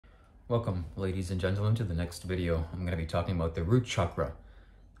Welcome, ladies and gentlemen, to the next video. I'm going to be talking about the root chakra.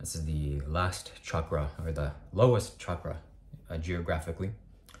 This is the last chakra, or the lowest chakra geographically.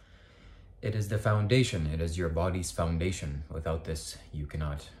 It is the foundation. It is your body's foundation. Without this, you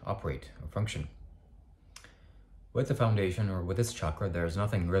cannot operate or function. With the foundation, or with this chakra, there's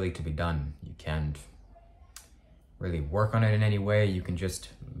nothing really to be done. You can't really work on it in any way. You can just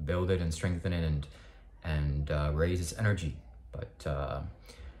build it and strengthen it and raise its energy. But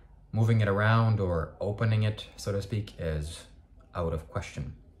moving it around or opening it, so to speak, is out of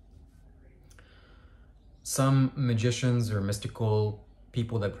question. Some magicians or mystical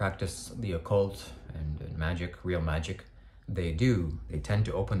people that practice the occult and magic, real magic, they tend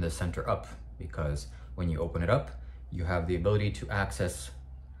to open the center up, because when you open it up, you have the ability to access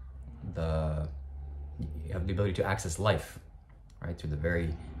life, right, to the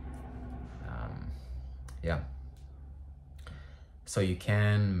very, So you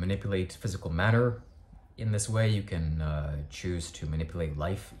can manipulate physical matter in this way. You can choose to manipulate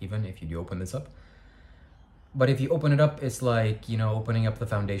life, even if you do open this up. But if you open it up, it's like, opening up the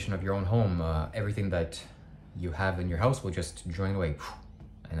foundation of your own home. Everything that you have in your house will just drain away.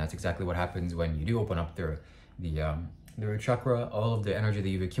 And that's exactly what happens when you do open up the root chakra. All of the energy that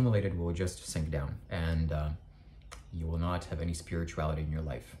you've accumulated will just sink down, and you will not have any spirituality in your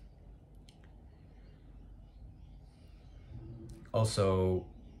life. Also,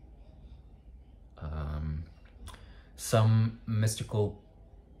 some mystical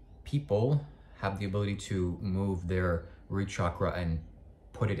people have the ability to move their root chakra and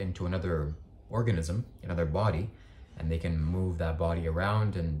put it into another organism, another body, and they can move that body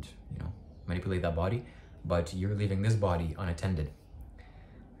around and, manipulate that body, but you're leaving this body unattended.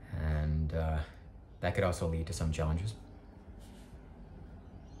 And that could also lead to some challenges.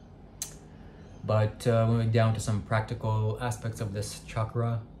 But moving down to some practical aspects of this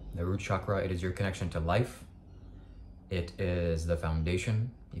chakra, the root chakra, it is your connection to life. It is the foundation.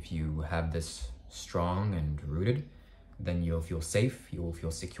 If you have this strong and rooted, then you'll feel safe, you will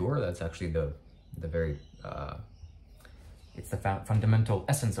feel secure. That's actually the very, it's the fundamental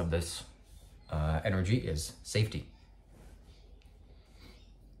essence of this energy is safety.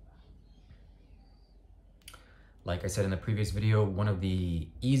 Like I said in the previous video, one of the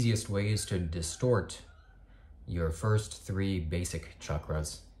easiest ways to distort your first three basic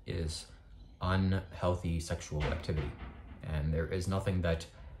chakras is unhealthy sexual activity. And there is nothing that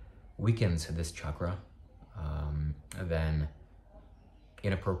weakens this chakra than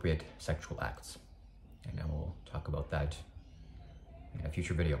inappropriate sexual acts. And I will talk about that in a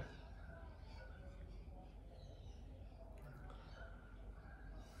future video.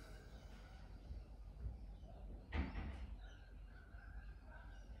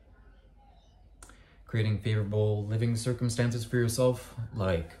 Creating favorable living circumstances for yourself,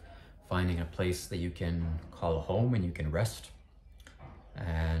 like finding a place that you can call a home and you can rest,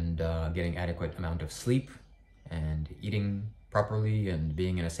 and getting adequate amount of sleep, and eating properly and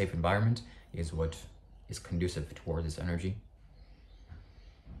being in a safe environment is what is conducive towards this energy.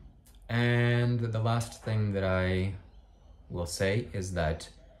 And the last thing that I will say is that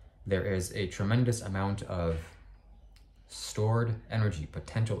there is a tremendous amount of stored energy,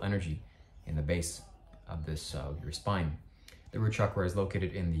 potential energy, in the base of this your spine. The root chakra is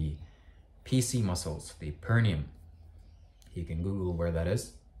located in the PC muscles, the perineum. You can Google where that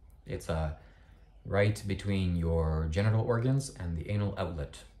is. It's right between your genital organs and the anal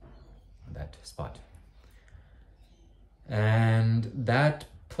outlet, that spot. And that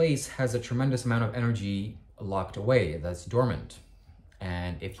place has a tremendous amount of energy locked away that's dormant.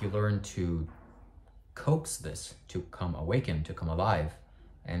 And if you learn to coax this to come awaken, to come alive,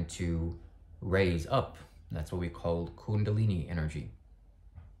 and to raise up, that's what we call Kundalini energy.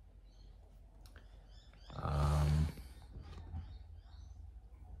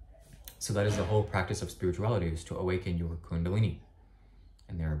 So that is the whole practice of spirituality, is to awaken your Kundalini.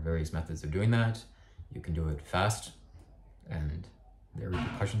 And there are various methods of doing that. You can do it fast, and there are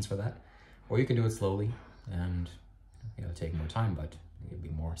repercussions for that. Or you can do it slowly, and it'll take more time, but it'll be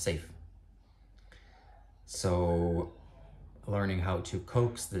more safe. So learning how to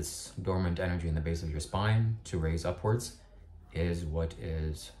coax this dormant energy in the base of your spine to raise upwards is what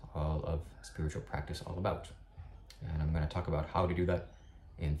is all of spiritual practice all about. And I'm going to talk about how to do that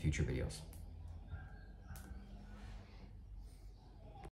in future videos.